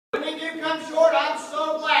when we do come short, I'm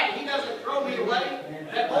so glad He doesn't throw me away.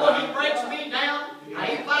 That boy, He breaks me down.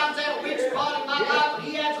 He finds that weak spot in my life, and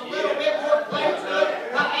He adds a little bit more clay to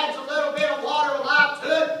it. Adds a little bit of water alive to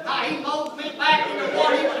it. He molds me back into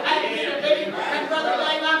what He would have me to be. And Brother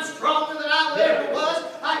Dave, I'm stronger than I ever was.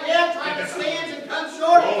 Yeah, trying to stand and come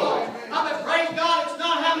short and fall. But praise God, it's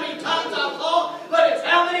not how many times I fall, but it's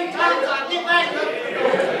how many times I get back up.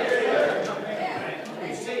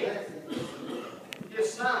 You see,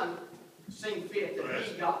 His Son seemed fit that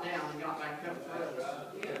He got down and got back up for us.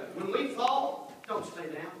 When we fall, don't stay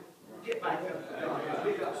down. Get back up to God.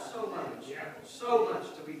 We've got so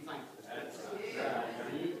much to be thankful for.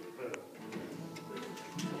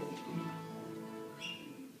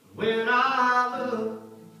 When I look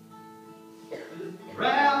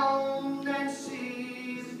round and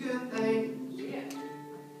see the good things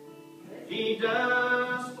He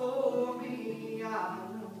does for me, I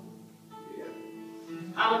know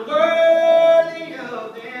I'm worthy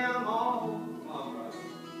of them all.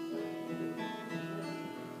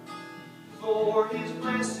 For His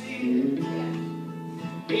blessing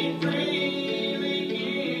He freely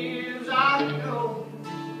gives, I know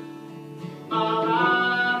my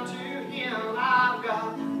life to Him I've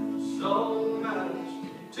got so much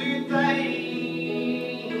to thank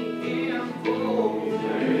Him for.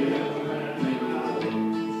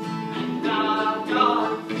 And I've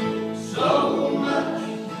got so much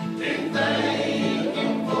to thank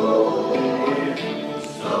Him for,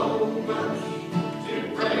 so much to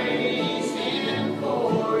praise Him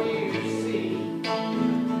for. You see,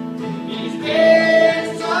 He's been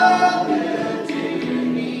so good to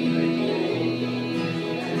me.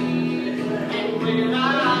 And when I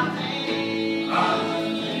think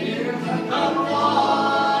of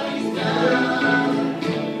what He's done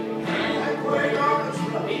and where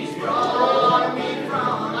He's brought me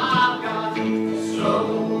from, I've got so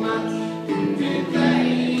much to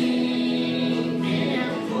thank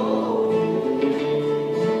Him for.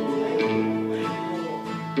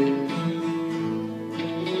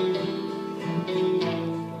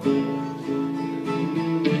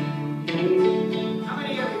 How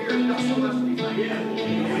many of you here have got so much to be thankful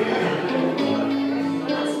for?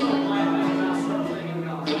 I'm so glad that I started thanking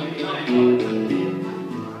God.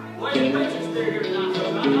 Well, you preachers there here tonight,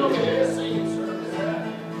 I know that it is singing service.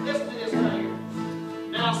 Listen to this right here.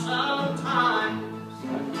 Now, sometimes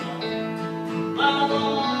while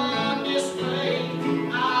on display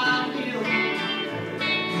I kneel,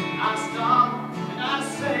 I stop and I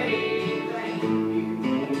say thank you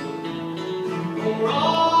for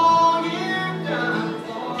all you've done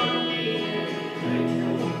for me.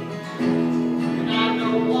 And I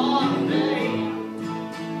know one day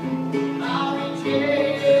I'll reach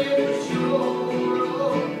every shore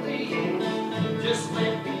of thee. Just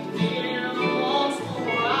let me kneel once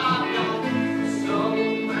more. I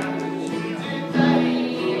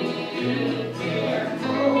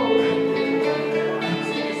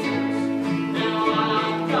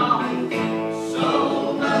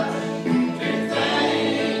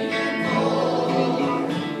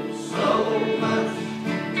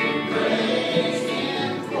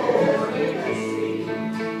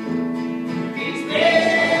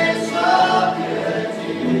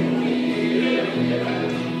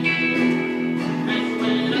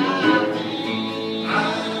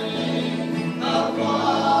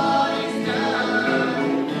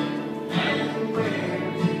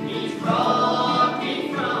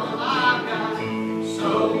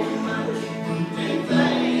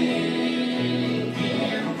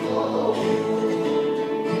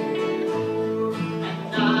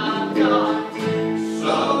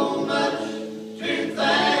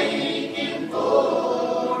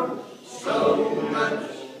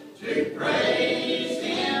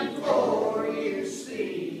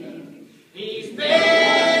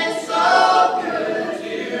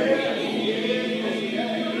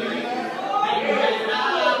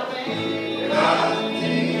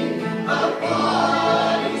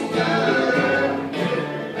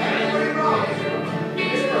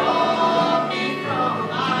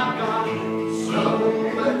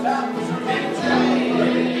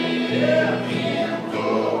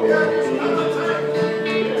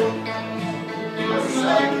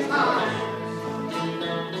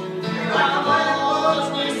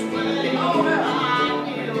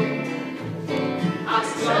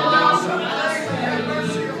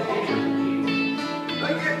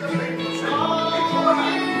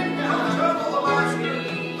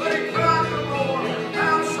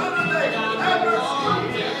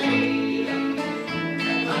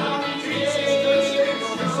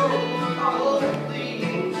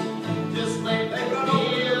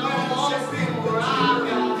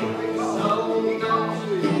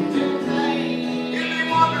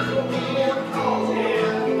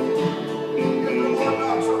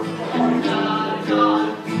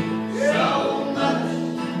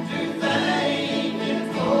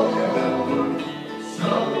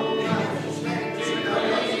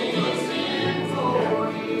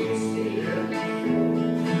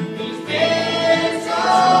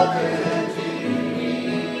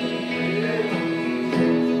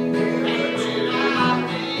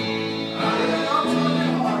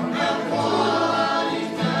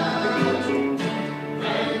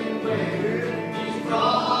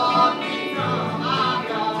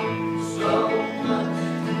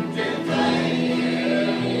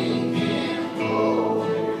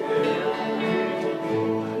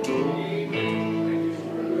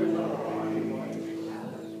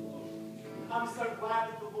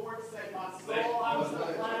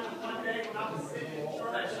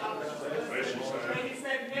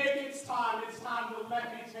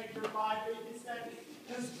remind me. He said,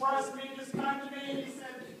 just trust me, just come to me. He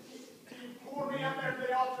said, he pulled me up there to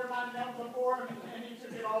the altar and I knelt before him, and he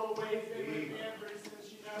took it all the way. He's been with me ever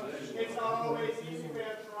since, you know. It's not always easy. We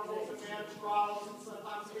have troubles and we have trials, and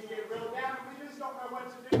sometimes we get real down and we just don't know what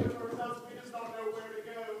to do with ourselves. We just don't know where to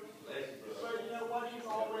go. But you know what? He's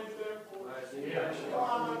always there for us. Well,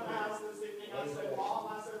 I'm at the house this evening. I said, Mom,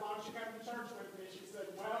 why don't you come to church with me? She said,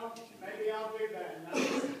 well, maybe I'll do that. And I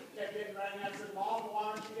just kept getting ready. And I said, Mom,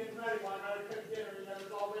 why aren't you getting ready? Why not cook dinner? You know,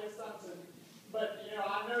 there's always something. But, you know,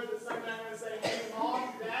 I know that someday I'm going to say, hey, Mom,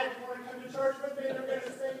 Dad, you want to come to church with me? They're going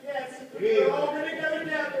to say yes. We're all going to go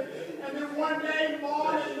together. And then one day,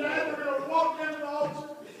 Mom and Dad are going to walk down to the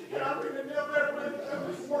altar. And I'm going to kneel there with them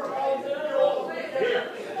before all the girls.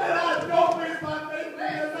 And I know it's my faith,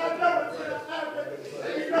 and I know it's going to happen.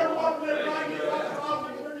 And you know what? Whenever I get my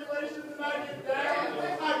trials and tribulations and I get down,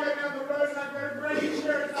 I go down the road and I go to Great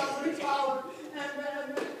Church, I'm with Tyler.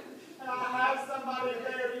 And I have somebody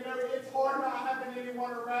there. You know, it's hard not having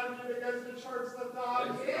anyone around you that goes to church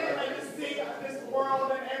sometimes. And to see this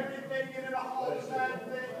world and everything in all the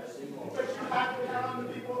sad things. But you have to count on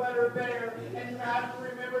the people that are there. And you have to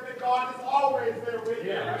remember that God is always there with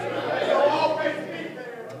you. And He'll always be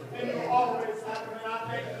there. And He'll always have Him. And I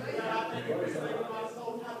thank you for that. I thank you for saving my